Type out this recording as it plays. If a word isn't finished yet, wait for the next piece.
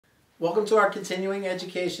Welcome to our continuing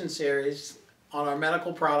education series on our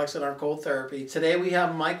medical products and our cold therapy. Today we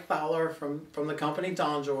have Mike Thaler from the company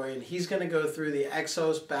DonJoy, and he's going to go through the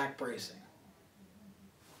EXOS back bracing.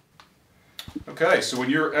 Okay, so when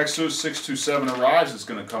your EXOS 627 arrives, it's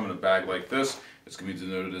going to come in a bag like this. It's going to be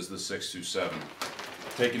denoted as the 627.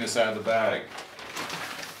 Taking this out of the bag,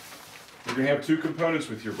 you're going to have two components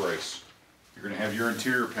with your brace. You're going to have your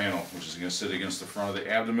interior panel, which is going to sit against the front of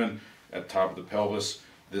the abdomen at the top of the pelvis.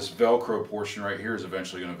 This Velcro portion right here is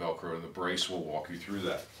eventually going to Velcro, and the brace will walk you through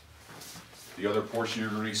that. The other portion you're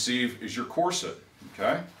going to receive is your corset.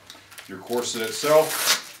 Okay, your corset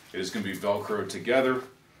itself is going to be Velcroed together.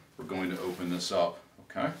 We're going to open this up.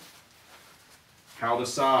 Okay, how to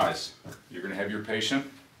size? You're going to have your patient.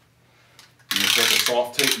 You're going to take a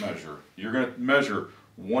soft tape measure. You're going to measure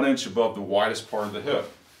 1 inch above the widest part of the hip.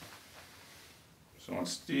 So on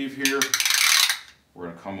Steve here, we're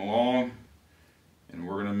going to come along and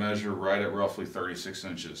we're going to measure right at roughly 36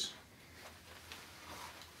 inches.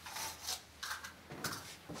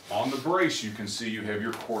 On the brace, you can see you have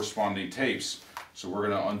your corresponding tapes. So we're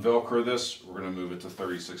going to unvelcro this, we're going to move it to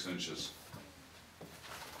 36 inches.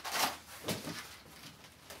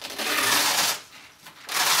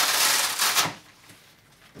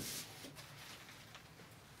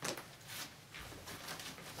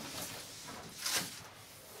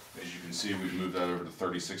 As you can see, we've moved that over to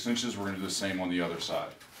 36 inches. We're going to do the same on the other side.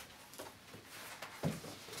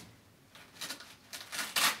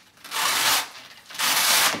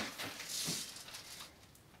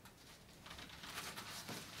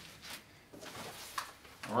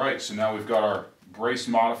 Alright, so now we've got our brace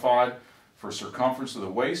modified for circumference of the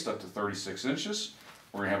waist up to 36 inches.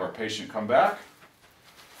 We're going to have our patient come back.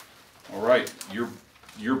 Alright,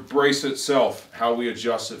 your brace itself, how we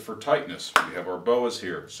adjust it for tightness. We have our boas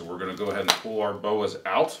here, so we're going to go ahead and pull our boas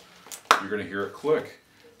out. You're going to hear it click.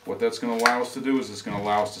 What that's going to allow us to do is it's going to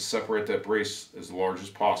allow us to separate that brace as large as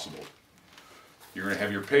possible. You're going to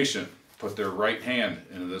have your patient put their right hand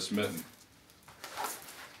into this mitten.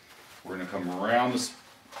 We're going to come around this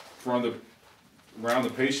around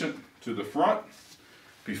the patient to the front.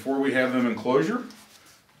 Before we have them in closure,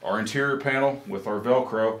 our interior panel with our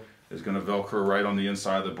Velcro is going to Velcro right on the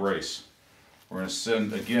inside of the brace. We're going to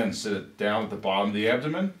sit it down at the bottom of the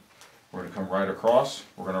abdomen. We're going to come right across.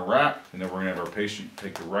 We're going to wrap, and then we're going to have our patient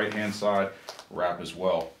take the right hand side, wrap as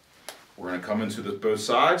well. We're going to come into both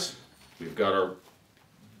sides. We've got our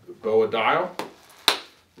boa dial.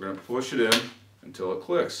 We're going to push it in until it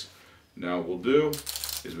clicks. Now what we'll do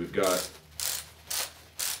is we've got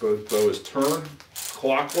both boas turned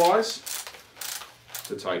clockwise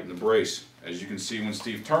to tighten the brace. As you can see when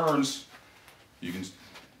Steve turns,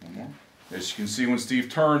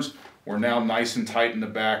 we're now nice and tight in the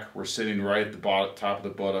back. We're sitting right at the top of the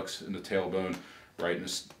buttocks and the tailbone, right in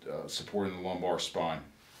the, supporting the lumbar spine.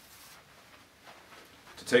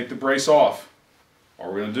 To take the brace off,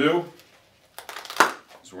 all we're going to do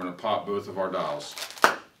is we're going to pop both of our dials.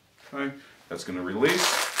 Okay, that's going to release.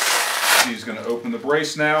 Steve's going to open the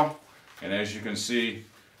brace now, and as you can see,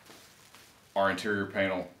 our interior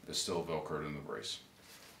panel is still Velcroed in the brace.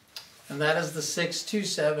 And that is the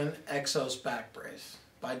 627 EXOS back brace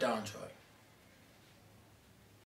by DonJoy.